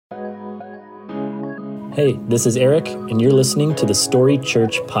Hey, this is Eric, and you're listening to the Story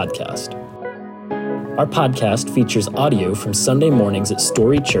Church podcast. Our podcast features audio from Sunday mornings at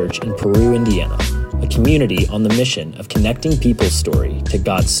Story Church in Peru, Indiana, a community on the mission of connecting people's story to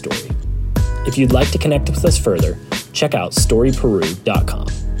God's story. If you'd like to connect with us further, check out storyperu.com.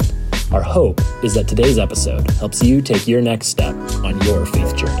 Our hope is that today's episode helps you take your next step on your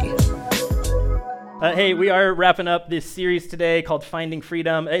faith journey. Hey, we are wrapping up this series today called Finding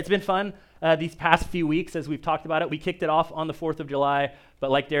Freedom. It's been fun these past few weeks as we've talked about it. We kicked it off on the 4th of July,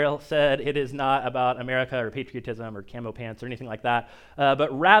 but like Daryl said, it is not about America or patriotism or camo pants or anything like that,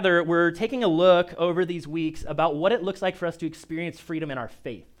 but rather we're taking a look over these weeks about what it looks like for us to experience freedom in our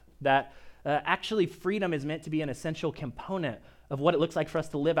faith, that actually freedom is meant to be an essential component of what it looks like for us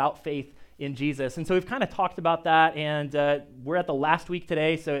to live out faith in Jesus. And so we've kind of talked about that, and we're at the last week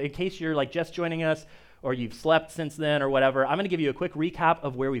today, so in case you're like just joining us or you've slept since then or whatever, I'm going to give you a quick recap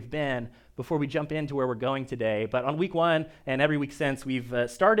of where we've been before we jump into where we're going today. But on week one and every week since, we've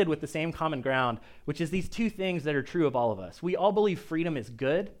started with the same common ground, which is these two things that are true of all of us. We all believe freedom is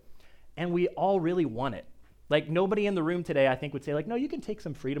good, and we all really want it. Like, nobody in the room today, I think, would say, like, no, you can take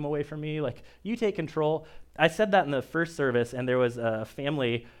some freedom away from me. Like, you take control. I said that in the first service, and there was a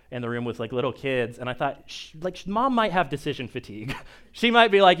family in the room with, like, little kids, and I thought, mom might have decision fatigue. She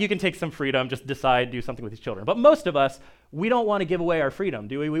might be like, you can take some freedom, just decide, do something with these children. But most of us, we don't want to give away our freedom,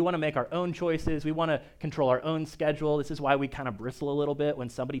 do we? We want to make our own choices. We want to control our own schedule. This is why we kind of bristle a little bit when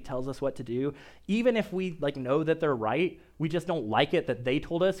somebody tells us what to do. Even if we know that they're right, we just don't like it that they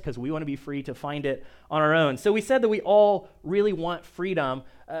told us because we want to be free to find it on our own. So we said that we all really want freedom,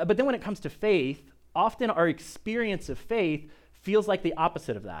 but then when it comes to faith, often our experience of faith feels like the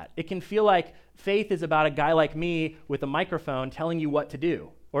opposite of that. It can feel like faith is about a guy like me with a microphone telling you what to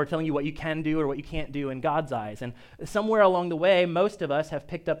do, or telling you what you can do or what you can't do in God's eyes. And somewhere along the way, most of us have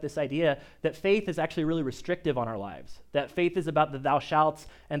picked up this idea that faith is actually really restrictive on our lives, that faith is about the thou shalts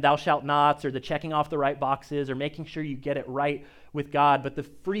and thou shalt nots, or the checking off the right boxes, or making sure you get it right with God. But the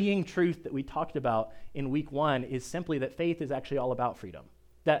freeing truth that we talked about in week one is simply that faith is actually all about freedom.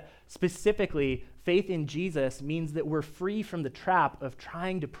 That specifically, faith in Jesus means that we're free from the trap of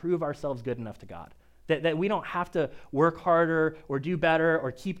trying to prove ourselves good enough to God. That we don't have to work harder or do better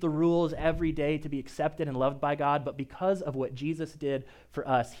or keep the rules every day to be accepted and loved by God, but because of what Jesus did for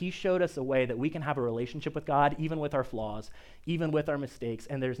us, he showed us a way that we can have a relationship with God, even with our flaws, even with our mistakes,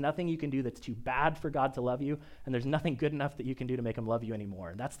 and there's nothing you can do that's too bad for God to love you, and there's nothing good enough that you can do to make him love you anymore.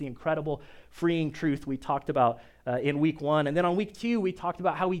 And that's the incredible freeing truth we talked about in week one. And then on week two, we talked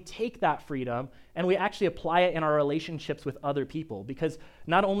about how we take that freedom and we actually apply it in our relationships with other people, because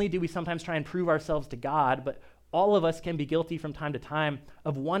not only do we sometimes try and prove ourselves to God, but all of us can be guilty from time to time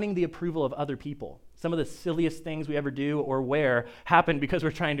of wanting the approval of other people. Some of the silliest things we ever do or wear happen because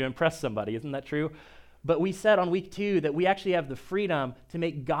we're trying to impress somebody. Isn't that true? But we said on week two that we actually have the freedom to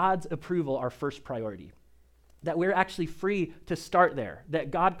make God's approval our first priority, that we're actually free to start there,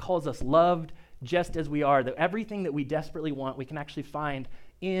 that God calls us loved just as we are, that everything that we desperately want, we can actually find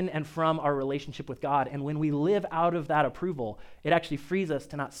in and from our relationship with God. And when we live out of that approval, it actually frees us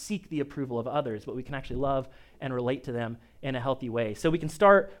to not seek the approval of others, but we can actually love and relate to them in a healthy way. So we can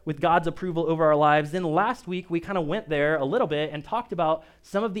start with God's approval over our lives. Then last week, we kind of went there a little bit and talked about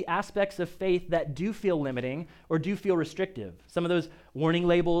some of the aspects of faith that do feel limiting or do feel restrictive. Some of those warning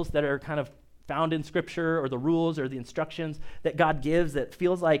labels that are kind of found in Scripture, or the rules or the instructions that God gives that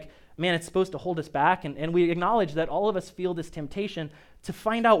feels like, man, it's supposed to hold us back. And we acknowledge that all of us feel this temptation to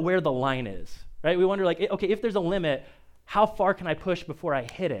find out where the line is, right? We wonder, like, okay, if there's a limit, how far can I push before I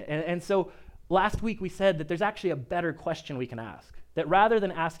hit it? And so last week we said that there's actually a better question we can ask. That rather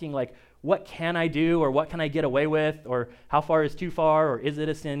than asking, like, what can I do, or what can I get away with, or how far is too far, or is it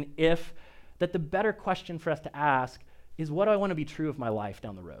a sin if, that the better question for us to ask is, what do I want to be true of my life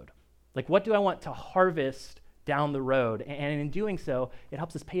down the road? Like, what do I want to harvest down the road? And in doing so, it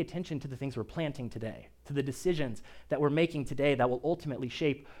helps us pay attention to the things we're planting today, to the decisions that we're making today that will ultimately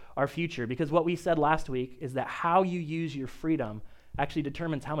shape our future. Because what we said last week is that how you use your freedom actually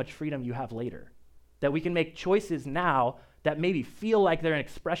determines how much freedom you have later. That we can make choices now that maybe feel like they're an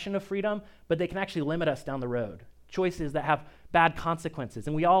expression of freedom, but they can actually limit us down the road. Choices that have bad consequences.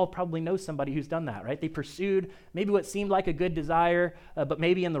 And we all probably know somebody who's done that, right? They pursued maybe what seemed like a good desire, but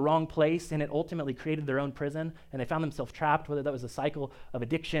maybe in the wrong place, and it ultimately created their own prison, and they found themselves trapped, whether that was a cycle of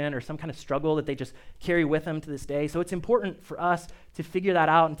addiction or some kind of struggle that they just carry with them to this day. So it's important for us to figure that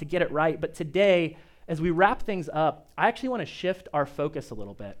out and to get it right. But today, as we wrap things up, I actually want to shift our focus a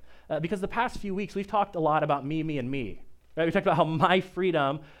little bit, because the past few weeks, we've talked a lot about me, and me. Right? We talked about how my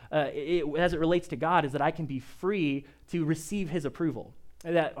freedom, as it relates to God, is that I can be free to receive his approval.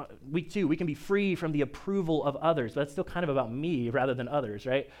 That week 2, we can be free from the approval of others, but it's still kind of about me rather than others,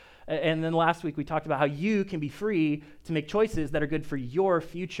 right? And then last week we talked about how you can be free to make choices that are good for your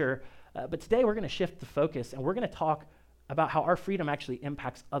future. But today we're going to shift the focus and we're going to talk about how our freedom actually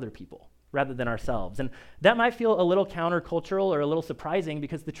impacts other people rather than ourselves. And that might feel a little countercultural or a little surprising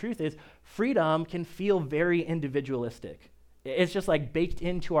because the truth is freedom can feel very individualistic. It's just like baked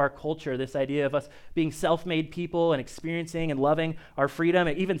into our culture, this idea of us being self-made people and experiencing and loving our freedom.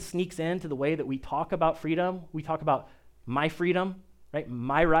 It even sneaks into the way that we talk about freedom. We talk about my freedom, right?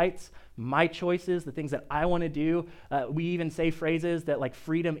 My rights, my choices, the things that I want to do. We even say phrases that like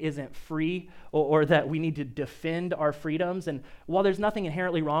freedom isn't free or that we need to defend our freedoms. And while there's nothing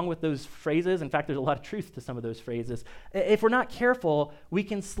inherently wrong with those phrases, in fact, there's a lot of truth to some of those phrases, if we're not careful, we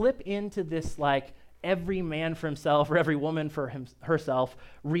can slip into this like every man for himself or every woman for herself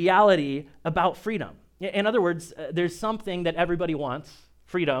reality about freedom. In other words, there's something that everybody wants,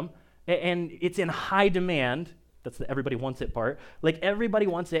 freedom, and it's in high demand. That's the everybody wants it part. Like everybody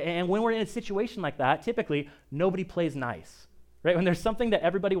wants it, and when we're in a situation like that, typically nobody plays nice, right? When there's something that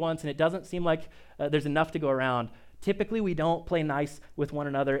everybody wants and it doesn't seem like there's enough to go around, typically we don't play nice with one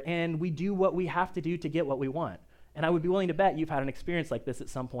another, and we do what we have to do to get what we want. And I would be willing to bet you've had an experience like this at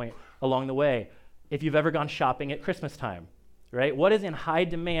some point along the way. If you've ever gone shopping at Christmas time, right? What is in high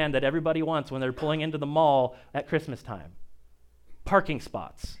demand that everybody wants when they're pulling into the mall at Christmas time? Parking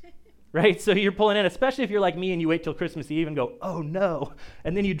spots, right? So you're pulling in, especially if you're like me and you wait till Christmas Eve and go, oh no,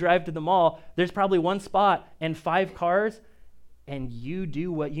 and then you drive to the mall, there's probably one spot and 5 cars, and you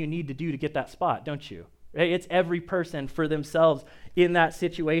do what you need to do to get that spot, don't you? Right? It's every person for themselves in that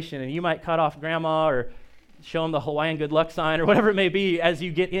situation, and you might cut off grandma or show them the Hawaiian good luck sign or whatever it may be as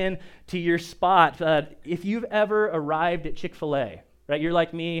you get in to your spot. If you've ever arrived at Chick-fil-A, right, you're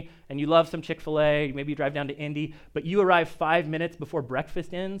like me and you love some Chick-fil-A, maybe you drive down to Indy, but you arrive 5 minutes before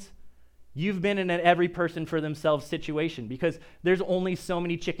breakfast ends, you've been in an every person for themselves situation because there's only so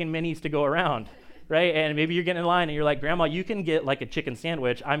many chicken minis to go around, right? And maybe you're getting in line and you're like, Grandma, you can get like a chicken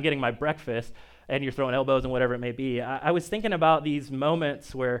sandwich. I'm getting my breakfast, and you're throwing elbows and whatever it may be. I was thinking about these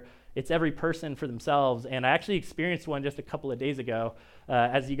moments where it's every person for themselves, and I actually experienced one just a couple of days ago.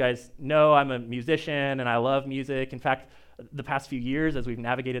 As you guys know, I'm a musician, and I love music. In fact, the past few years, as we've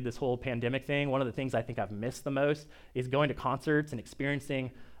navigated this whole pandemic thing, one of the things I think I've missed the most is going to concerts and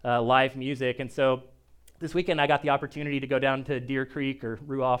experiencing live music. And so this weekend, I got the opportunity to go down to Deer Creek or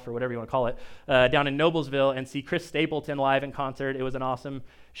Ruoff or whatever you want to call it, down in Noblesville and see Chris Stapleton live in concert. It was an awesome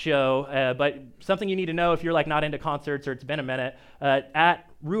show. But something you need to know if you're like not into concerts or it's been a minute, at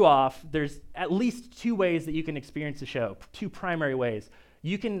Ruoff, there's at least 2 ways that you can experience the show, 2 primary ways.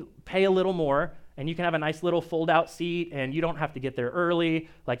 You can pay a little more, and you can have a nice little fold-out seat, and you don't have to get there early.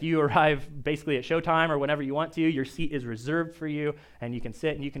 Like you arrive basically at showtime or whenever you want to. Your seat is reserved for you, and you can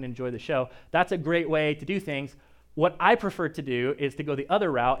sit and you can enjoy the show. That's a great way to do things. What I prefer to do is to go the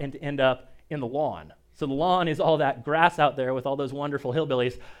other route and to end up in the lawn. So the lawn is all that grass out there with all those wonderful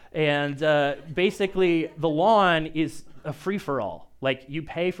hillbillies, and basically the lawn is a free-for-all. Like you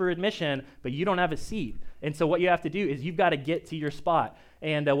pay for admission, but you don't have a seat. And so what you have to do is you've got to get to your spot.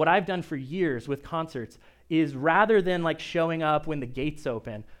 And what I've done for years with concerts is rather than like showing up when the gates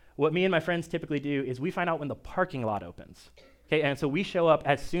open, what me and my friends typically do is we find out when the parking lot opens. Okay, and so we show up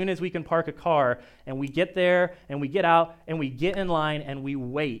as soon as we can park a car, and we get there and we get out and we get in line and we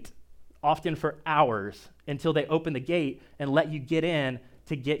wait, often for hours, until they open the gate and let you get in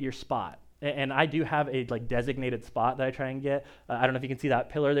to get your spot. And I do have a like designated spot that I try and get. I don't know if you can see that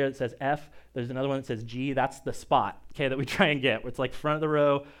pillar there that says F. There's another one that says G. That's the spot, okay, that we try and get. It's like front of the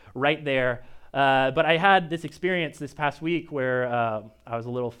row, right there. But I had this experience this past week where I was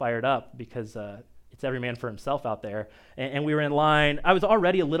a little fired up because it's every man for himself out there. And we were in line. I was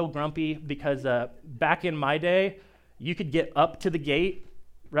already a little grumpy because back in my day, you could get up to the gate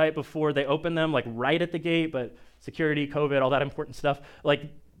right before they open them, like right at the gate, but security, COVID, all that important stuff,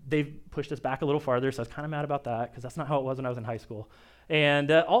 like they've pushed us back a little farther, so I was kind of mad about that because that's not how it was when I was in high school.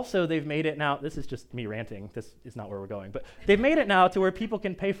 And also they've made it now, this is just me ranting, this is not where we're going, but they've made it now to where people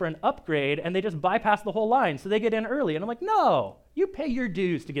can pay for an upgrade and they just bypass the whole line, so they get in early. And I'm like, no, you pay your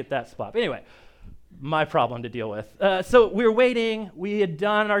dues to get that spot. But anyway, my problem to deal with. So we were waiting, we had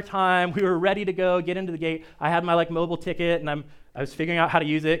done our time, we were ready to go, get into the gate. I had my like mobile ticket, and I was figuring out how to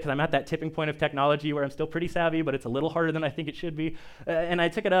use it because I'm at that tipping point of technology where I'm still pretty savvy, but it's a little harder than I think it should be. And I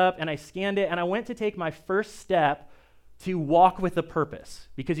took it up and I scanned it, and I went to take my first step to walk with a purpose,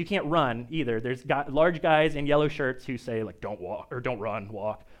 because you can't run either. There's large guys in yellow shirts who say like, don't walk or don't run,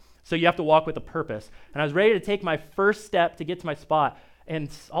 walk. So you have to walk with a purpose. And I was ready to take my first step to get to my spot, and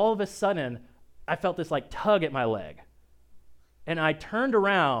all of a sudden I felt this like tug at my leg. And I turned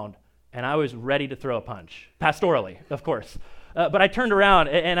around, and I was ready to throw a punch, pastorally, of course. But I turned around,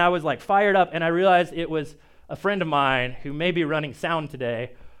 and I was like fired up, and I realized it was a friend of mine who may be running sound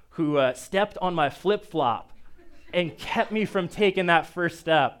today who stepped on my flip-flop and kept me from taking that first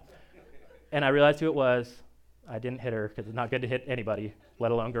step. And I realized who it was. I didn't hit her because it's not good to hit anybody,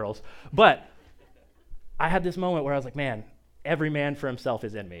 let alone girls. But I had this moment where I was like, man, every man for himself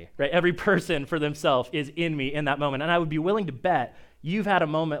is in me, right? Every person for themselves is in me in that moment. And I would be willing to bet you've had a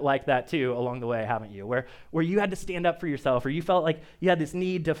moment like that too along the way, haven't you? Where you had to stand up for yourself, or you felt like you had this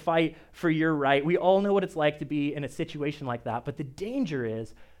need to fight for your right. We all know what it's like to be in a situation like that. But the danger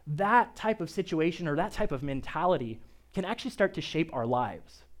is that type of situation or that type of mentality can actually start to shape our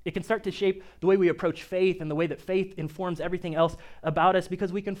lives. It can start to shape the way we approach faith and the way that faith informs everything else about us,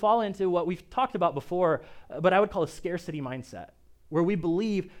 because we can fall into what we've talked about before, but I would call a scarcity mindset, where we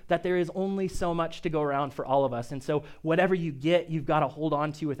believe that there is only so much to go around for all of us. And so whatever you get, you've got to hold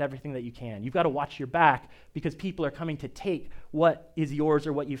on to with everything that you can. You've got to watch your back because people are coming to take what is yours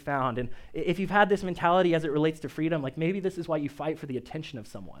or what you found. And if you've had this mentality as it relates to freedom, like maybe this is why you fight for the attention of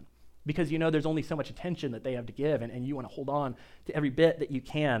someone, because you know there's only so much attention that they have to give, and you want to hold on to every bit that you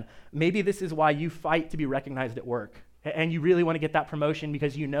can. Maybe this is why you fight to be recognized at work, and you really want to get that promotion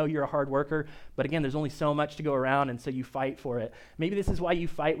because you know you're a hard worker, but again, there's only so much to go around, and so you fight for it. Maybe this is why you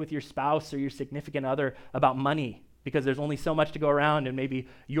fight with your spouse or your significant other about money, because there's only so much to go around, and maybe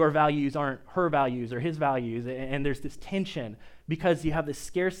your values aren't her values or his values, and there's this tension because you have this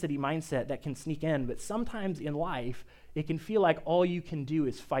scarcity mindset that can sneak in. But sometimes in life, it can feel like all you can do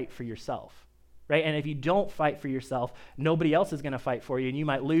is fight for yourself, right? And if you don't fight for yourself, nobody else is going to fight for you, and you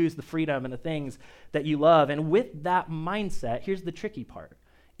might lose the freedom and the things that you love. And with that mindset, here's the tricky part.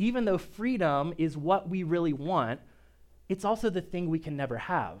 Even though freedom is what we really want, it's also the thing we can never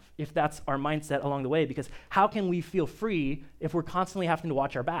have if that's our mindset along the way, because how can we feel free if we're constantly having to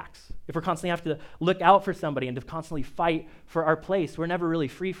watch our backs? If we're constantly having to look out for somebody and to constantly fight for our place, we're never really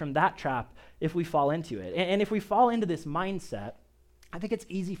free from that trap if we fall into it. And if we fall into this mindset, I think it's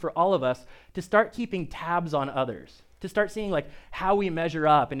easy for all of us to start keeping tabs on others, to start seeing like how we measure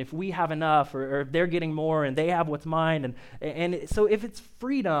up and if we have enough or if they're getting more and they have what's mine. And so if it's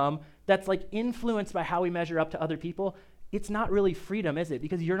freedom that's like influenced by how we measure up to other people, it's not really freedom, is it?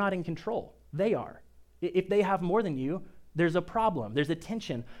 Because you're not in control. They are. If they have more than you, there's a problem. There's a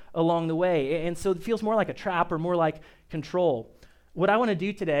tension along the way. And so it feels more like a trap or more like control. What I want to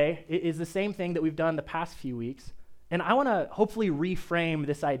do today is the same thing that we've done the past few weeks. And I want to hopefully reframe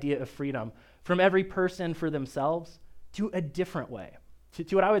this idea of freedom from every person for themselves to a different way,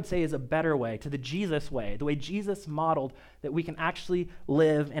 to what I would say is a better way, to the Jesus way, the way Jesus modeled that we can actually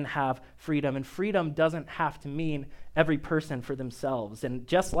live and have freedom. And freedom doesn't have to mean every person for themselves. And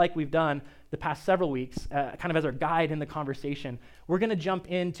just like we've done the past several weeks, kind of as our guide in the conversation, we're going to jump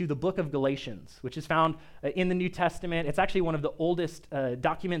into the book of Galatians, which is found in the New Testament. It's actually one of the oldest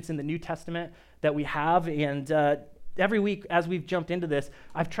documents in the New Testament that we have. And every week as we've jumped into this,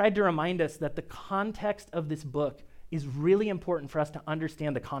 I've tried to remind us that the context of this book is really important for us to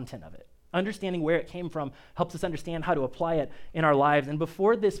understand the content of it. Understanding where it came from helps us understand how to apply it in our lives. And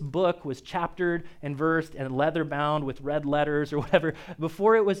before this book was chaptered and versed and leather bound with red letters or whatever,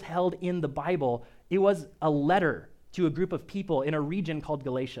 before it was held in the Bible, it was a letter to a group of people in a region called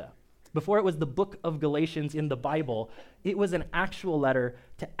Galatia. Before it was the book of Galatians in the Bible, it was an actual letter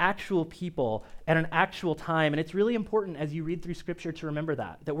to actual people at an actual time. And it's really important as you read through Scripture to remember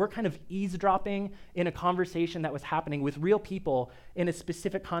that we're kind of eavesdropping in a conversation that was happening with real people in a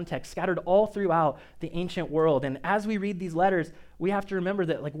specific context, scattered all throughout the ancient world. And as we read these letters, we have to remember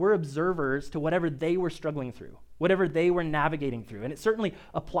that like we're observers to whatever they were struggling through, whatever they were navigating through. And it certainly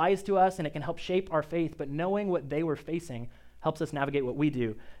applies to us and it can help shape our faith, but knowing what they were facing helps us navigate what we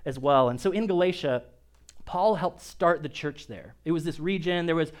do as well. And so in Galatia, Paul helped start the church there. It was this region,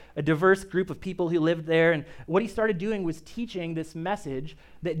 there was a diverse group of people who lived there, and what he started doing was teaching this message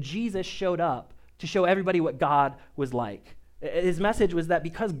that Jesus showed up to show everybody what God was like. His message was that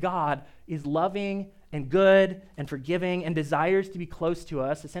because God is loving and good and forgiving and desires to be close to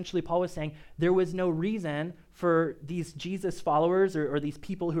us, essentially Paul was saying there was no reason for these Jesus followers or these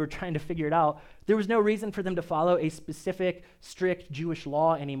people who are trying to figure it out, there was no reason for them to follow a specific, strict Jewish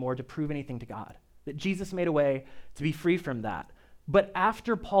law anymore to prove anything to God. That Jesus made a way to be free from that. But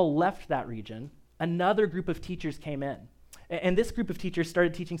after Paul left that region, another group of teachers came in. And this group of teachers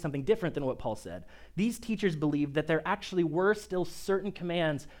started teaching something different than what Paul said. These teachers believed that there actually were still certain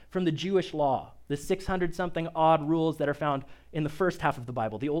commands from the Jewish law, the 600-something odd rules that are found in the first half of the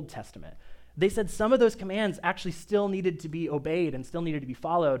Bible, the Old Testament. They said some of those commands actually still needed to be obeyed and still needed to be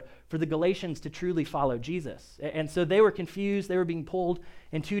followed for the Galatians to truly follow Jesus. And so they were confused. They were being pulled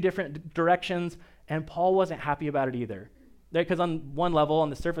in two different directions, and Paul wasn't happy about it either. Because on one level, on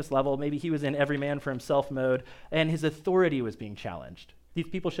the surface level, maybe he was in every man for himself mode, and his authority was being challenged. These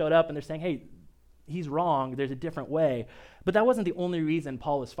people showed up, and they're saying, hey, he's wrong. There's a different way. But that wasn't the only reason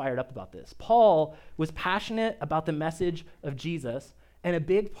Paul was fired up about this. Paul was passionate about the message of Jesus, and a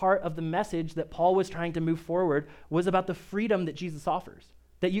big part of the message that Paul was trying to move forward was about the freedom that Jesus offers,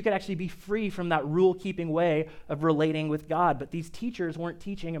 that you could actually be free from that rule-keeping way of relating with God. But these teachers weren't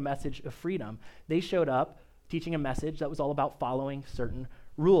teaching a message of freedom. They showed up teaching a message that was all about following certain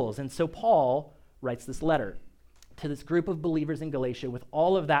rules. And so Paul writes this letter to this group of believers in Galatia with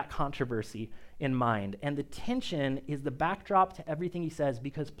all of that controversy in mind. And the tension is the backdrop to everything he says,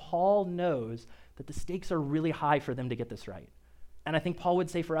 because Paul knows that the stakes are really high for them to get this right. And I think Paul would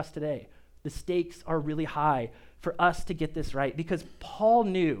say for us today, the stakes are really high for us to get this right, because Paul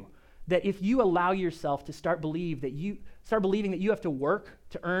knew that if you allow yourself to start believing that you have to work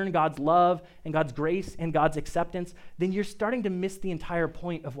to earn God's love and God's grace and God's acceptance, then you're starting to miss the entire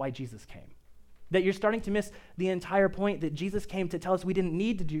point of why Jesus came. That you're starting to miss the entire point that Jesus came to tell us we didn't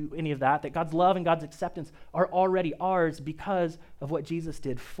need to do any of that God's love and God's acceptance are already ours because of what Jesus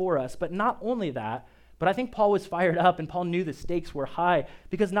did for us. But not only that, but I think Paul was fired up, and Paul knew the stakes were high,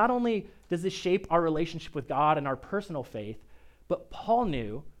 because not only does this shape our relationship with God and our personal faith, but Paul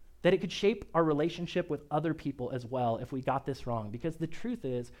knew that it could shape our relationship with other people as well if we got this wrong. Because the truth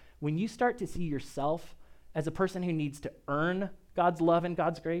is, when you start to see yourself as a person who needs to earn God's love and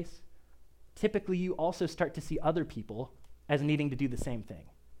God's grace, typically you also start to see other people as needing to do the same thing.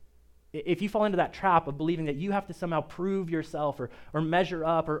 If you fall into that trap of believing that you have to somehow prove yourself or measure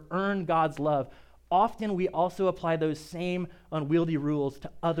up or earn God's love, often we also apply those same unwieldy rules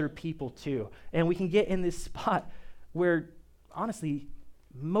to other people too. And we can get in this spot where, honestly,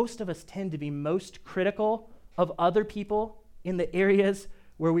 most of us tend to be most critical of other people in the areas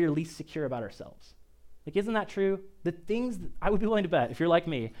where we are least secure about ourselves. Like, isn't that true? The things, I would be willing to bet, if you're like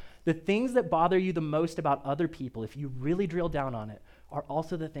me, the things that bother you the most about other people, if you really drill down on it, are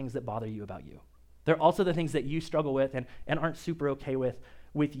also the things that bother you about you. They're also the things that you struggle with and aren't super okay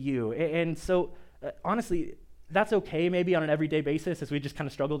with you. And so, honestly, that's okay maybe on an everyday basis as we just kind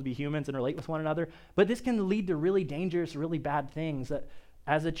of struggle to be humans and relate with one another, but this can lead to really dangerous, really bad things that,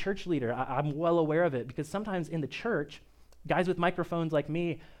 as a church leader, I'm well aware of it, because sometimes in the church, guys with microphones like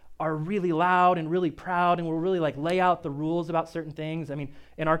me are really loud and really proud, and we'll really lay out the rules about certain things. I mean,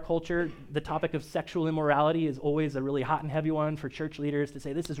 in our culture, the topic of sexual immorality is always a really hot and heavy one for church leaders to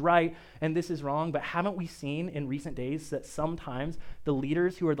say this is right and this is wrong. But haven't we seen in recent days that sometimes the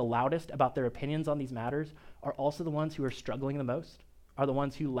leaders who are the loudest about their opinions on these matters are also the ones who are struggling the most, are the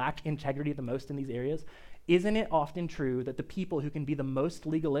ones who lack integrity the most in these areas? Isn't it often true that the people who can be the most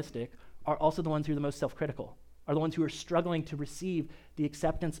legalistic are also the ones who are the most self-critical, are the ones who are struggling to receive the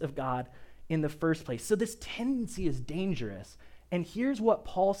acceptance of God in the first place? So this tendency is dangerous. And here's what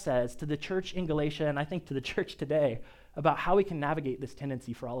Paul says to the church in Galatia, and I think to the church today, about how we can navigate this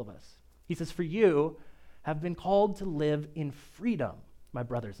tendency for all of us. He says, "For you have been called to live in freedom, my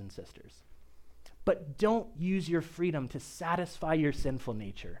brothers and sisters. But don't use your freedom to satisfy your sinful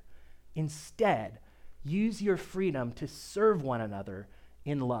nature. Instead, use your freedom to serve one another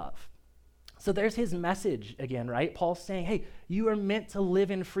in love." So there's his message again, right? Paul's saying, hey, you are meant to live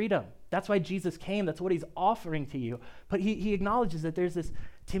in freedom. That's why Jesus came. That's what he's offering to you. But he acknowledges that there's this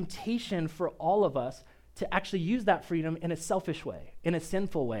temptation for all of us to actually use that freedom in a selfish way, in a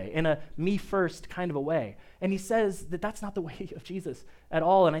sinful way, in a me-first kind of a way. And he says that that's not the way of Jesus at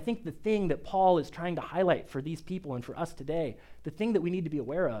all. And I think the thing that Paul is trying to highlight for these people and for us today, the thing that we need to be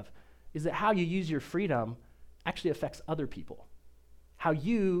aware of, is that how you use your freedom actually affects other people. How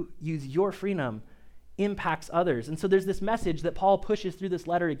you use your freedom impacts others. And so there's this message that Paul pushes through this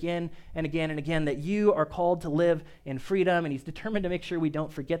letter again and again and again, that you are called to live in freedom, and he's determined to make sure we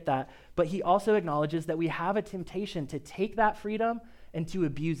don't forget that. But he also acknowledges that we have a temptation to take that freedom and to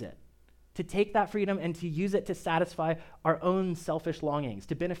abuse it, to take that freedom and to use it to satisfy our own selfish longings,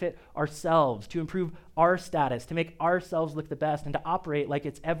 to benefit ourselves, to improve our status, to make ourselves look the best, and to operate like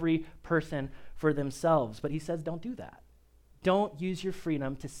it's every person for themselves. But he says, don't do that. Don't use your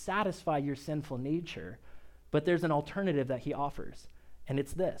freedom to satisfy your sinful nature, but there's an alternative that he offers, and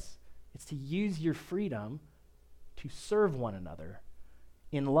it's this. It's to use your freedom to serve one another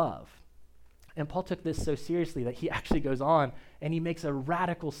in love. And Paul took this so seriously that he actually goes on and he makes a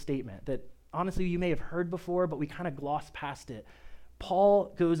radical statement that honestly you may have heard before, but we kind of gloss past it.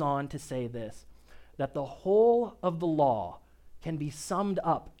 Paul goes on to say this, that the whole of the law can be summed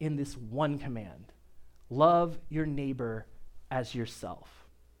up in this one command: love your neighbor as yourself.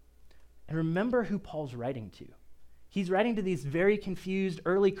 And remember who Paul's writing to. He's writing to these very confused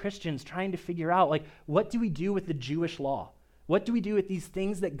early Christians trying to figure out, like, what do we do with the Jewish law? What do we do with these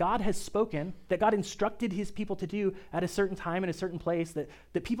things that God has spoken, that God instructed his people to do at a certain time in a certain place, that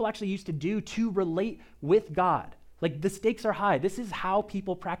people actually used to do to relate with God? Like, the stakes are high. This is how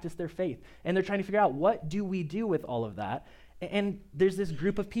people practice their faith. And they're trying to figure out, what do we do with all of that? And there's this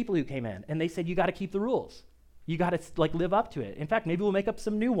group of people who came in, and they said, you got to keep the rules. You got to live up to it. In fact, maybe we'll make up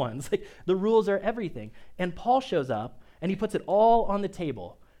some new ones. Like, the rules are everything. And Paul shows up, and he puts it all on the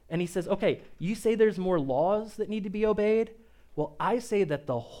table. And he says, okay, you say there's more laws that need to be obeyed? Well, I say that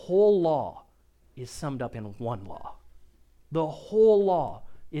the whole law is summed up in one law. The whole law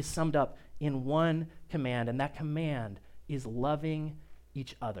is summed up in one command, and that command is loving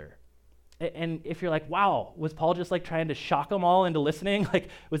each other. And if you're like, wow, was Paul just trying to shock them all into listening?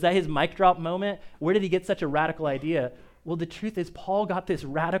 Was that his mic drop moment? Where did he get such a radical idea? Well, the truth is, Paul got this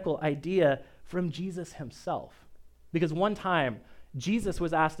radical idea from Jesus himself. Because one time, Jesus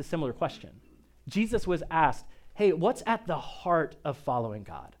was asked a similar question. Jesus was asked, hey, what's at the heart of following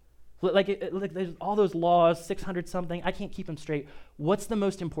God? There's all those laws, 600 something, I can't keep them straight. What's the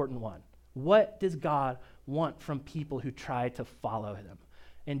most important one? What does God want from people who try to follow him?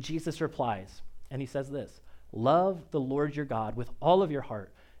 And Jesus replies, and he says this: love the Lord your God with all of your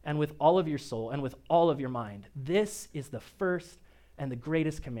heart and with all of your soul and with all of your mind. This is the first and the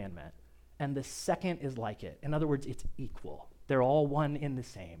greatest commandment. And the second is like it. In other words, it's equal. They're all one in the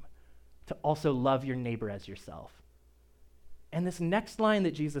same. To also love your neighbor as yourself. And this next line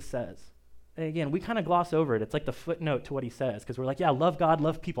that Jesus says, and again, we kind of gloss over it. It's like the footnote to what he says, because we're like, yeah, love God,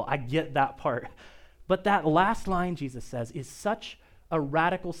 love people. I get that part. But that last line Jesus says is such a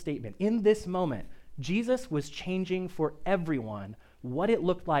radical statement. In this moment, Jesus was changing for everyone what it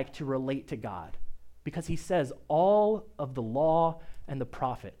looked like to relate to God, because he says all of the law and the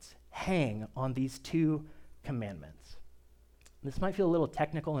prophets hang on these two commandments. This might feel a little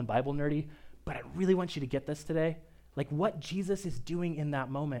technical and Bible nerdy, but I really want you to get this today. What Jesus is doing in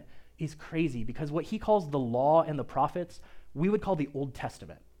that moment is crazy, because what he calls the law and the prophets, we would call the Old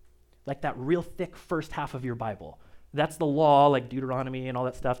Testament, like that real thick first half of your Bible. That's the law, like Deuteronomy and all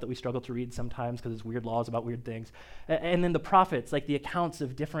that stuff that we struggle to read sometimes because it's weird laws about weird things. And then the prophets, like the accounts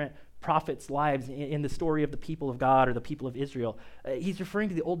of different prophets' lives in the story of the people of God or the people of Israel. He's referring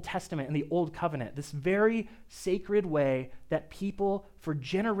to the Old Testament and the Old Covenant, this very sacred way that people for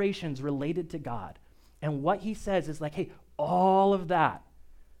generations related to God. And what he says is hey, all of that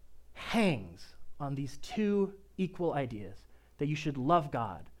hangs on these two equal ideas, that you should love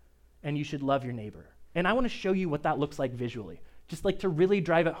God and you should love your neighbor. And I want to show you what that looks like visually, just to really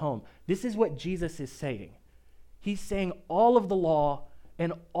drive it home. This is what Jesus is saying. He's saying all of the law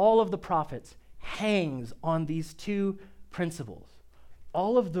and all of the prophets hangs on these two principles.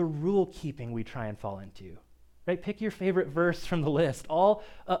 All of the rule keeping we try and fall into, right? Pick your favorite verse from the list. All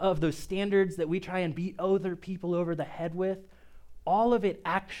of those standards that we try and beat other people over the head with, all of it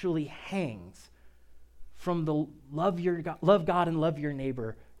actually hangs from the love God and love your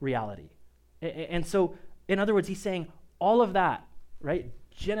neighbor reality. And so, in other words, he's saying all of that, right?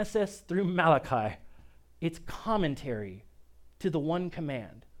 Genesis through Malachi, it's commentary to the one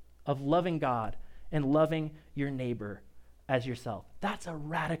command of loving God and loving your neighbor as yourself. That's a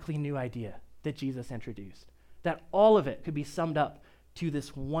radically new idea that Jesus introduced, that all of it could be summed up to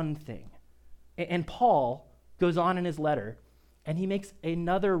this one thing. And Paul goes on in his letter, and he makes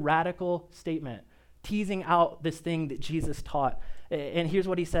another radical statement, teasing out this thing that Jesus taught. And here's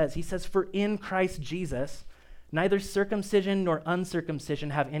what he says. He says, for in Christ Jesus, neither circumcision nor uncircumcision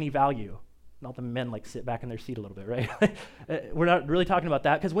have any value. Not the men sit back in their seat a little bit, right? We're not really talking about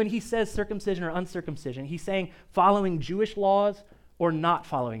that, because when he says circumcision or uncircumcision, he's saying following Jewish laws or not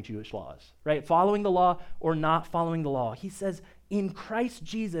following Jewish laws, right? Following the law or not following the law. He says in Christ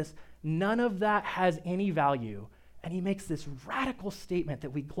Jesus, none of that has any value. And he makes this radical statement that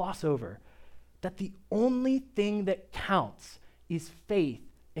we gloss over, that the only thing that counts is faith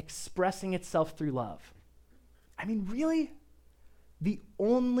expressing itself through love. I mean, really? The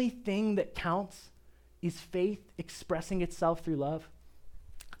only thing that counts is faith expressing itself through love?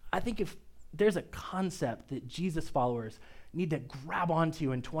 I think if there's a concept that Jesus followers need to grab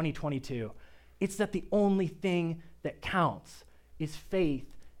onto in 2022, it's that the only thing that counts is faith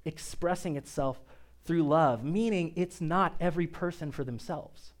expressing itself through love, meaning it's not every person for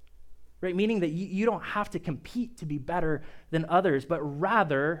themselves. Right? Meaning that you don't have to compete to be better than others, but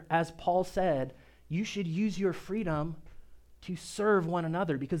rather, as Paul said, you should use your freedom to serve one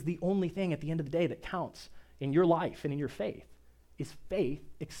another, because the only thing at the end of the day that counts in your life and in your faith is faith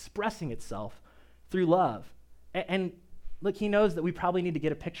expressing itself through love. And look, he knows that we probably need to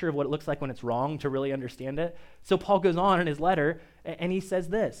get a picture of what it looks like when it's wrong to really understand it. So Paul goes on in his letter, and he says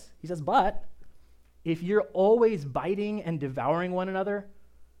this. He says, but if you're always biting and devouring one another,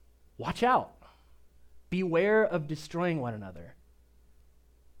 watch out. Beware of destroying one another.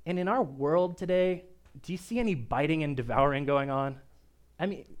 And in our world today, do you see any biting and devouring going on? I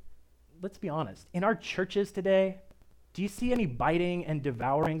mean, let's be honest. In our churches today, do you see any biting and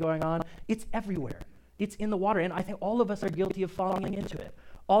devouring going on? It's everywhere. It's in the water, and I think all of us are guilty of falling into it.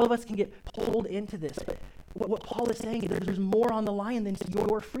 All of us can get pulled into this. What Paul is saying is there's more on the line than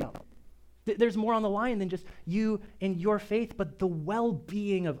your freedom. There's more on the line than just you and your faith, but the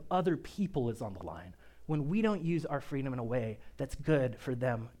well-being of other people is on the line when we don't use our freedom in a way that's good for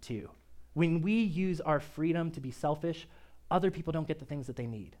them too. When we use our freedom to be selfish, other people don't get the things that they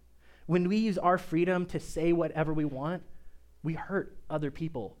need. When we use our freedom to say whatever we want, we hurt other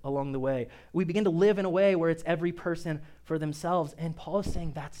people along the way. We begin to live in a way where it's every person for themselves, and Paul is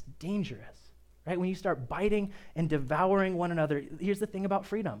saying that's dangerous, right? When you start biting and devouring one another, here's the thing about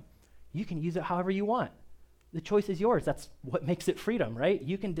freedom. You can use it however you want. The choice is yours. That's what makes it freedom, right?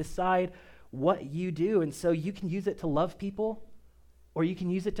 You can decide what you do, and so you can use it to love people, or you can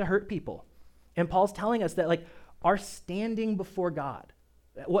use it to hurt people. And Paul's telling us that, like, our standing before God,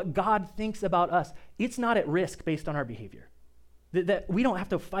 what God thinks about us, it's not at risk based on our behavior. That we don't have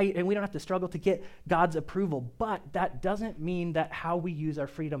to fight and we don't have to struggle to get God's approval, but that doesn't mean that how we use our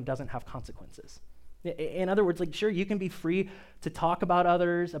freedom doesn't have consequences. In other words, like, sure, you can be free to talk about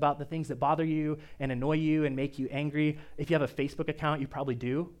others, about the things that bother you and annoy you and make you angry. If you have a Facebook account, you probably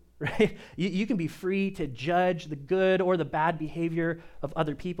do, right? You can be free to judge the good or the bad behavior of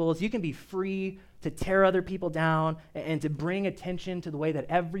other people. You can be free to tear other people down and to bring attention to the way that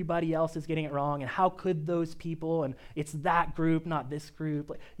everybody else is getting it wrong and how could those people, and it's that group, not this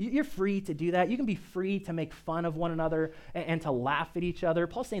group. Like, you're free to do that. You can be free to make fun of one another and to laugh at each other.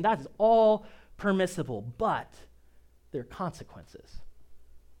 Paul's saying that is all permissible, but there are consequences.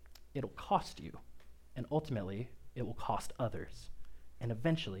 It'll cost you, and ultimately, it will cost others. And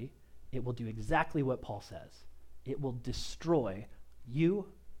eventually, it will do exactly what Paul says. It will destroy you,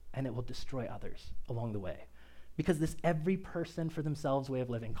 and it will destroy others along the way. Because this every person for themselves way of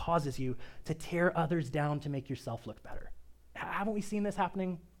living causes you to tear others down to make yourself look better. Haven't we seen this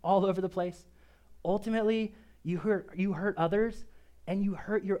happening all over the place? Ultimately, you hurt others, and you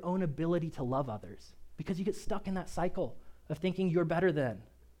hurt your own ability to love others because you get stuck in that cycle of thinking you're better than,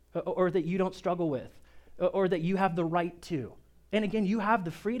 or that you don't struggle with, or that you have the right to. And again, you have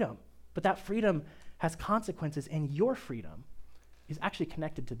the freedom, but that freedom has consequences, and your freedom is actually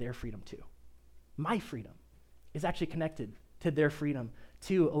connected to their freedom too. My freedom is actually connected to their freedom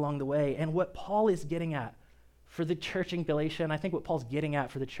too along the way. And what Paul is getting at for the church in Galatia, and I think what Paul's getting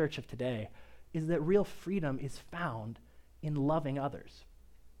at for the church of today, is that real freedom is found in loving others.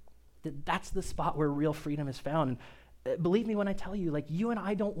 That's the spot where real freedom is found. And believe me when I tell you, like, you and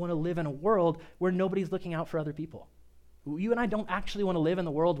I don't want to live in a world where nobody's looking out for other people. You and I don't actually want to live in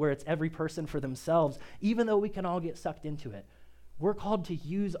the world where it's every person for themselves, even though we can all get sucked into it. We're called to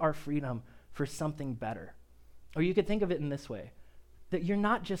use our freedom for something better. Or you could think of it in this way, that you're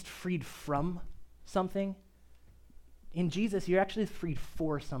not just freed from something. In Jesus, you're actually freed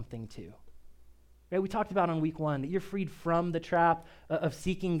for something too. Right? We talked about on week 1 that you're freed from the trap of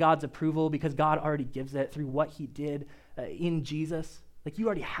seeking God's approval because God already gives it through what he did in Jesus. Like, you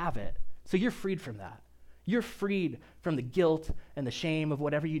already have it. So you're freed from that. You're freed from the guilt and the shame of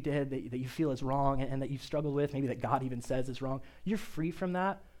whatever you did that you feel is wrong and that you've struggled with, maybe that God even says is wrong. You're free from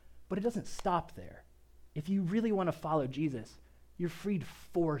that, but it doesn't stop there. If you really want to follow Jesus, you're freed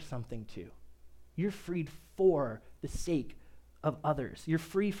for something too. You're freed for the sake of others. You're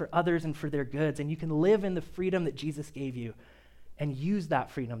free for others and for their goods, and you can live in the freedom that Jesus gave you and use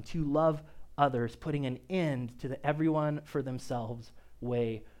that freedom to love others, putting an end to the everyone for themselves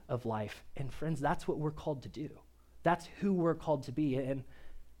way of life. And friends, that's what we're called to do. That's who we're called to be. And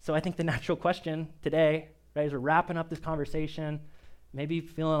so I think the natural question today, right, as we're wrapping up this conversation, maybe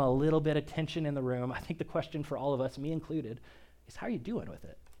feeling a little bit of tension in the room, I think the question for all of us, me included, is how are you doing with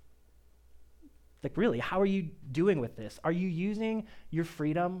it? Like, really, how are you doing with this? Are you using your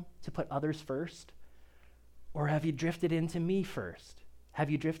freedom to put others first? Or have you drifted into me first? Have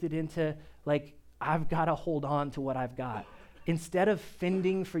you drifted into, like, I've got to hold on to what I've got? Instead of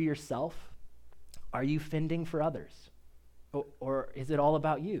fending for yourself, are you fending for others? Or is it all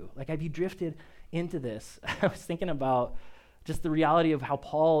about you? Like, have you drifted into this? I was thinking about just the reality of how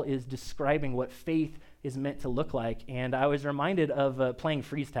Paul is describing what faith is meant to look like, and I was reminded of playing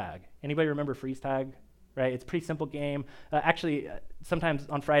freeze tag. Anybody remember freeze tag right? It's a pretty simple game. Actually, sometimes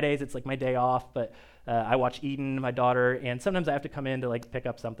on Fridays it's like my day off, but I watch Eden, my daughter, and sometimes I have to come in to like pick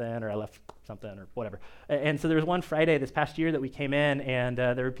up something, or I left something, or whatever. And so there was one Friday this past year that we came in, and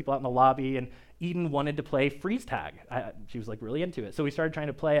there were people out in the lobby, and Eden wanted to play freeze tag. She was like really into it, so we started trying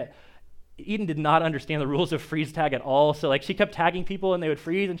to play it. Eden did not understand the rules of freeze tag at all, so like she kept tagging people and they would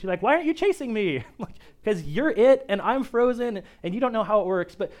freeze, and she's like, "Why aren't you chasing me?" Like, because you're it and I'm frozen and you don't know how it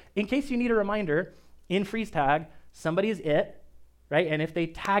works. But in case you need a reminder, in freeze tag, somebody is it, right? And if they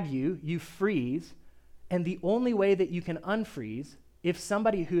tag you, you freeze, and the only way that you can unfreeze if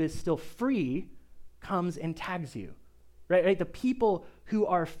somebody who is still free comes and tags you, right? The people who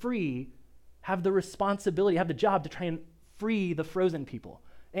are free have the responsibility, have the job to try and free the frozen people.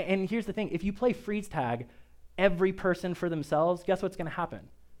 And here's the thing, if you play freeze tag, every person for themselves, guess what's gonna happen?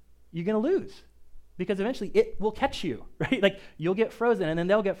 You're gonna lose, because eventually it will catch you, right? Like you'll get frozen, and then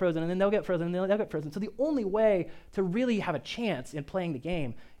they'll get frozen, and then they'll get frozen, and then they'll get frozen. So the only way to really have a chance in playing the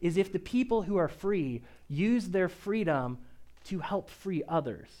game is if the people who are free use their freedom to help free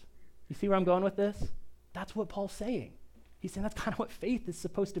others. You see where I'm going with this? That's what Paul's saying. He's saying that's kind of what faith is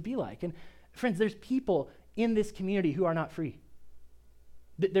supposed to be like. And friends, there's people in this community who are not free.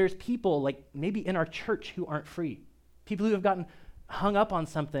 There's people like maybe in our church who aren't free. People who have gotten hung up on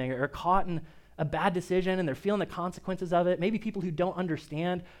something or caught in a bad decision and they're feeling the consequences of it. Maybe people who don't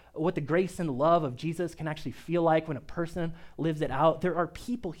understand what the grace and love of Jesus can actually feel like when a person lives it out. There are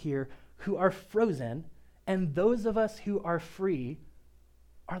people here who are frozen, and those of us who are free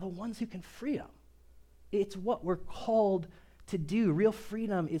are the ones who can free them. It's what we're called to do. Real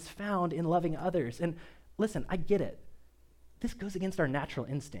freedom is found in loving others. And listen, I get it. This goes against our natural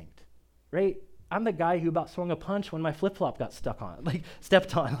instinct, right? I'm the guy who about swung a punch when my flip-flop got stepped on.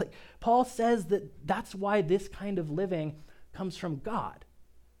 Like Paul says that's why this kind of living comes from God,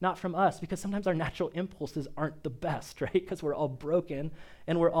 not from us, because sometimes our natural impulses aren't the best, right? Because we're all broken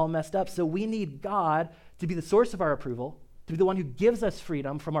and we're all messed up. So we need God to be the source of our approval, to be the one who gives us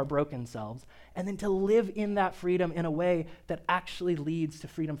freedom from our broken selves, and then to live in that freedom in a way that actually leads to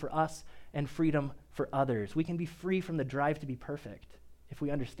freedom for us and freedom for others. We can be free from the drive to be perfect if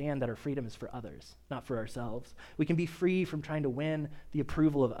we understand that our freedom is for others, not for ourselves. We can be free from trying to win the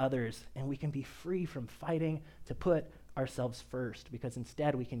approval of others, and we can be free from fighting to put ourselves first, because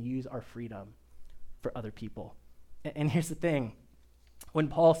instead we can use our freedom for other people. And here's the thing. When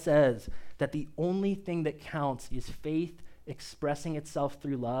Paul says that the only thing that counts is faith expressing itself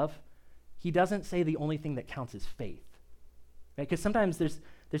through love, he doesn't say the only thing that counts is faith. Right? Because sometimes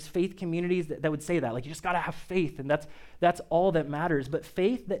there's faith communities that would say that, like you just gotta have faith, and that's all that matters. But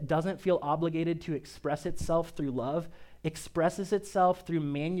faith that doesn't feel obligated to express itself through love expresses itself through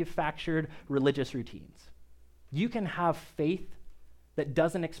manufactured religious routines. You can have faith that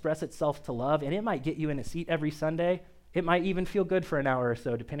doesn't express itself to love, and it might get you in a seat every Sunday. It might even feel good for an hour or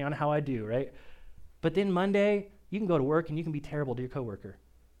so, depending on how I do, right? But then Monday, you can go to work and you can be terrible to your coworker.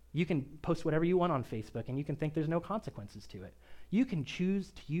 You can post whatever you want on Facebook and you can think there's no consequences to it. You can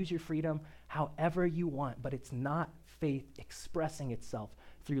choose to use your freedom however you want, but it's not faith expressing itself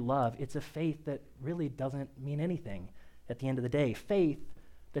through love. It's a faith that really doesn't mean anything at the end of the day. Faith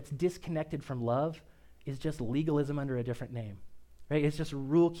that's disconnected from love is just legalism under a different name, right? It's just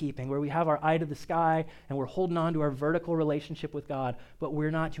rule keeping where we have our eye to the sky and we're holding on to our vertical relationship with God, but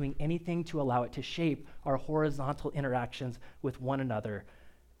we're not doing anything to allow it to shape our horizontal interactions with one another.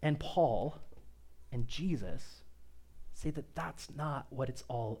 And Paul and Jesus say that that's not what it's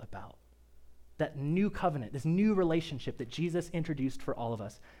all about. That new covenant, this new relationship that Jesus introduced for all of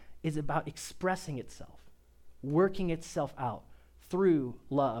us is about expressing itself, working itself out through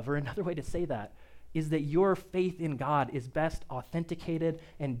love. Or another way to say that is that your faith in God is best authenticated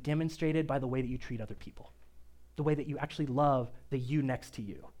and demonstrated by the way that you treat other people, the way that you actually love the you next to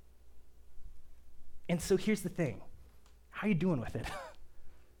you. And so here's the thing. How are you doing with it?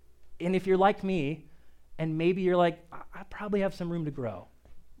 And if you're like me, and maybe you're like, I probably have some room to grow,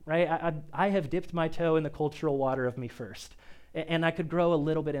 right? I have dipped my toe in the cultural water of me first, and I could grow a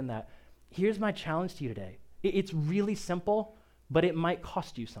little bit in that. Here's my challenge to you today. It's really simple, but it might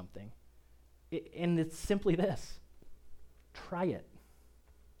cost you something. And it's simply this. Try it,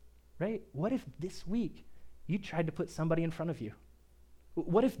 right? What if this week you tried to put somebody in front of you?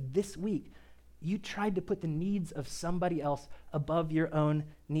 What if this week you tried to put the needs of somebody else above your own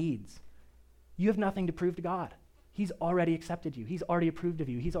needs? You have nothing to prove to God. He's already accepted you. He's already approved of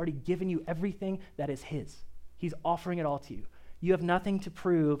you. He's already given you everything that is his. He's offering it all to you. You have nothing to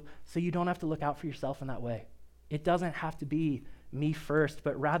prove, so you don't have to look out for yourself in that way. It doesn't have to be me first,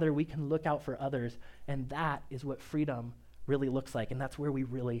 but rather we can look out for others, and that is what freedom really looks like, and that's where we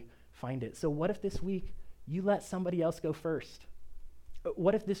really find it. So what if this week you let somebody else go first?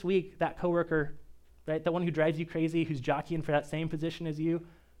 What if this week that coworker, right, the one who drives you crazy, who's jockeying for that same position as you,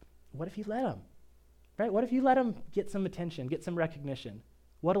 what if you let him? Right? What if you let him get some attention, get some recognition?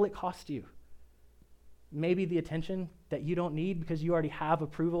 What'll it cost you? Maybe the attention that you don't need because you already have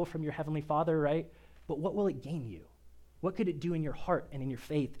approval from your Heavenly Father, right? But what will it gain you? What could it do in your heart and in your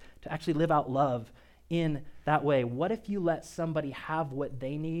faith to actually live out love in that way? What if you let somebody have what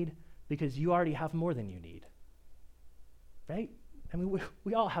they need because you already have more than you need? Right? I mean,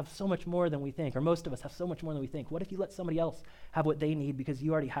 we all have so much more than we think, or most of us have so much more than we think. What if you let somebody else have what they need because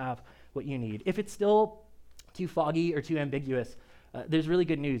you already have what you need? If it's still too foggy or too ambiguous, there's really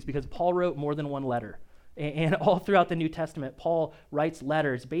good news because Paul wrote more than one letter. And all throughout the New Testament, Paul writes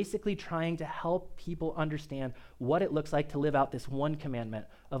letters basically trying to help people understand what it looks like to live out this one commandment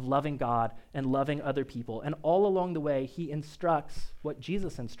of loving God and loving other people. And all along the way, he instructs what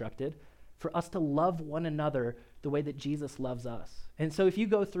Jesus instructed for us to love one another the way that Jesus loves us. And so if you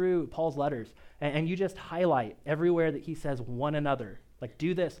go through Paul's letters and you just highlight everywhere that he says one another, like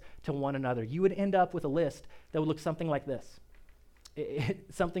do this to one another, you would end up with a list that would look something like this.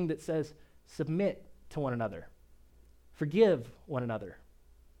 Something that says submit to one another, forgive one another,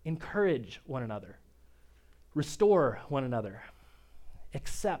 encourage one another, restore one another,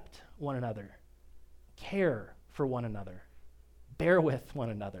 accept one another, care for one another, bear with one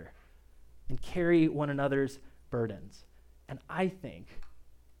another, and carry one another's burdens. And I think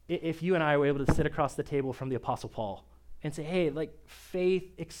if you and I were able to sit across the table from the Apostle Paul and say, hey, like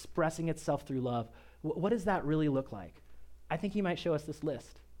faith expressing itself through love, what does that really look like? I think he might show us this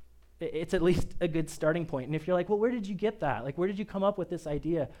list. It's at least a good starting point. And if you're like, well, where did you get that? Like, where did you come up with this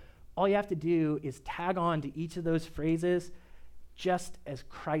idea? All you have to do is tag on to each of those phrases, just as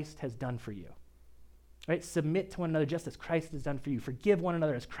Christ has done for you. Right? Submit to one another just as Christ has done for you. Forgive one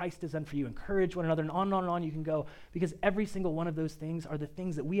another as Christ has done for you. Encourage one another, and on you can go, because every single one of those things are the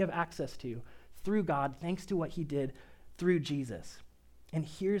things that we have access to through God, thanks to what he did through Jesus. And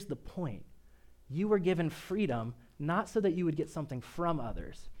here's the point. You were given freedom not so that you would get something from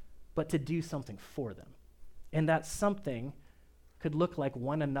others, but to do something for them. And that something could look like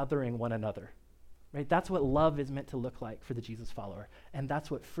one anothering one another, right? That's what love is meant to look like for the Jesus follower, and that's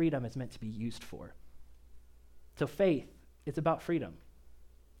what freedom is meant to be used for. So faith, it's about freedom.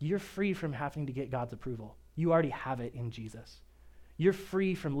 You're free from having to get God's approval. You already have it in Jesus. You're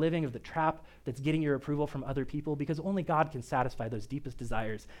free from living of the trap that's getting your approval from other people, because only God can satisfy those deepest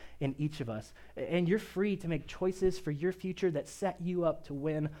desires in each of us. And you're free to make choices for your future that set you up to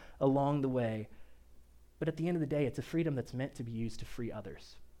win along the way. But at the end of the day, it's a freedom that's meant to be used to free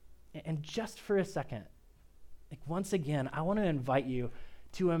others. And just for a second, like once again, I want to invite you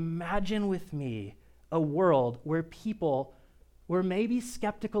to imagine with me a world where people were maybe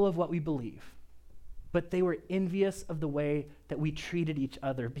skeptical of what we believe, but they were envious of the way that we treated each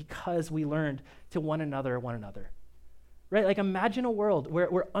other because we learned to one another, right? Like imagine a world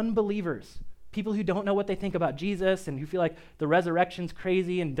where unbelievers, people who don't know what they think about Jesus and who feel like the resurrection's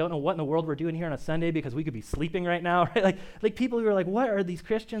crazy and don't know what in the world we're doing here on a Sunday because we could be sleeping right now, right? Like people who are like, what are these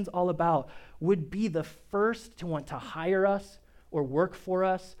Christians all about, would be the first to want to hire us or work for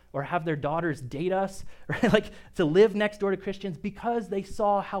us, or have their daughters date us, right? Like to live next door to Christians because they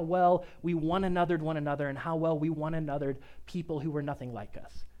saw how well we one anothered one another and how well we one anothered people who were nothing like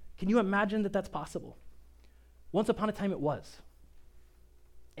us. Can you imagine that that's possible? Once upon a time it was.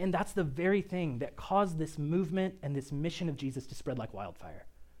 And that's the very thing that caused this movement and this mission of Jesus to spread like wildfire.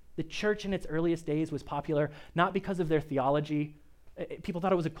 The church in its earliest days was popular not because of their theology. People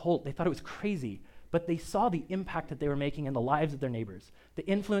thought it was a cult. They thought it was crazy. But they saw the impact that they were making in the lives of their neighbors, the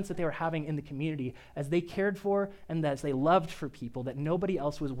influence that they were having in the community as they cared for and as they loved for people that nobody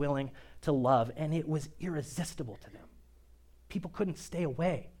else was willing to love, and it was irresistible to them. People couldn't stay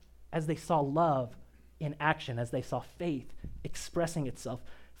away as they saw love in action, as they saw faith expressing itself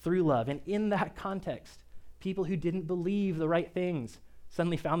through love. And in that context, people who didn't believe the right things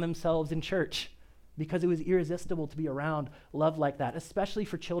suddenly found themselves in church, because it was irresistible to be around love like that, especially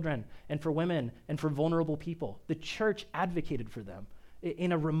for children and for women and for vulnerable people. The church advocated for them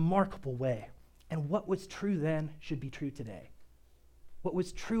in a remarkable way. And what was true then should be true today. What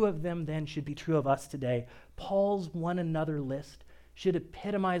was true of them then should be true of us today. Paul's one another list should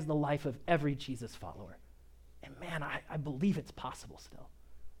epitomize the life of every Jesus follower. And man, I believe it's possible still.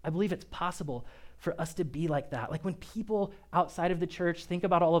 I believe it's possible for us to be like that. Like when people outside of the church think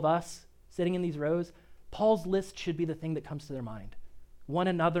about all of us sitting in these rows, Paul's list should be the thing that comes to their mind.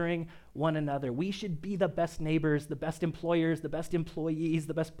 one-anothering one another. We should be the best neighbors, the best employers, the best employees,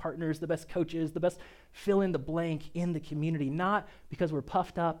 the best partners, the best coaches, the best fill in the blank in the community, not because we're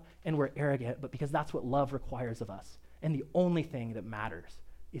puffed up and we're arrogant, but because that's what love requires of us. And the only thing that matters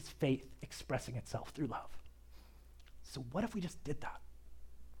is faith expressing itself through love. So what if we just did that?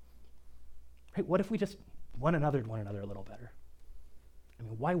 Right? What if we just one-anothered one another a little better? I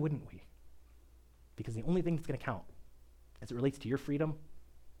mean, why wouldn't we? Because the only thing that's going to count as it relates to your freedom,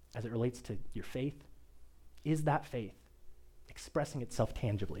 as it relates to your faith, is that faith expressing itself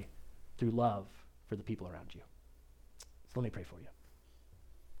tangibly through love for the people around you. So let me pray for you.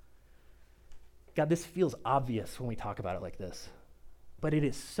 God, this feels obvious when we talk about it like this, but it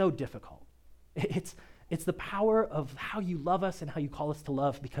is so difficult. It's the power of how you love us and how you call us to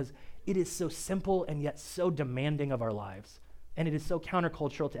love, because it is so simple and yet so demanding of our lives, and it is so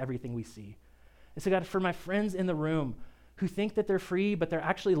countercultural to everything we see. And so God, for my friends in the room who think that they're free, but they're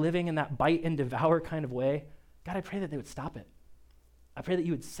actually living in that bite and devour kind of way, God, I pray that they would stop it. I pray that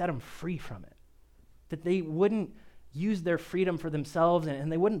you would set them free from it, that they wouldn't use their freedom for themselves,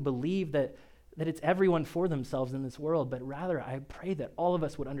 and they wouldn't believe that it's everyone for themselves in this world, but rather I pray that all of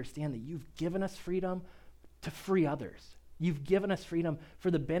us would understand that you've given us freedom to free others. You've given us freedom for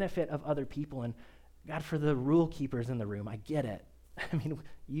the benefit of other people. And God, for the rule keepers in the room, I get it. I mean,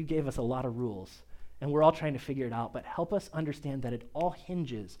 you gave us a lot of rules, and we're all trying to figure it out, but help us understand that it all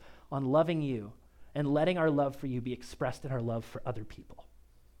hinges on loving you and letting our love for you be expressed in our love for other people.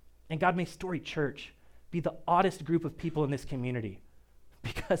 And God, may Story Church be the oddest group of people in this community,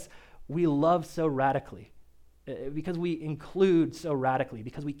 because we love so radically, because we include so radically,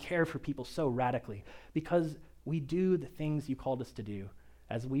 because we care for people so radically, because we do the things you called us to do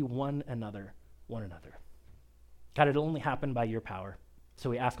as we one another. God, it'll only happen by your power. So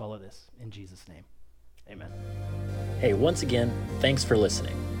we ask all of this in Jesus' name. Amen. Hey, once again, thanks for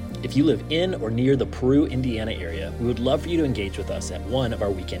listening. If you live in or near the Peru, Indiana area, we would love for you to engage with us at one of our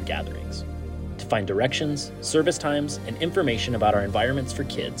weekend gatherings. To find directions, service times, and information about our environments for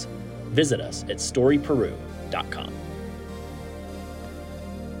kids, visit us at storyperu.com.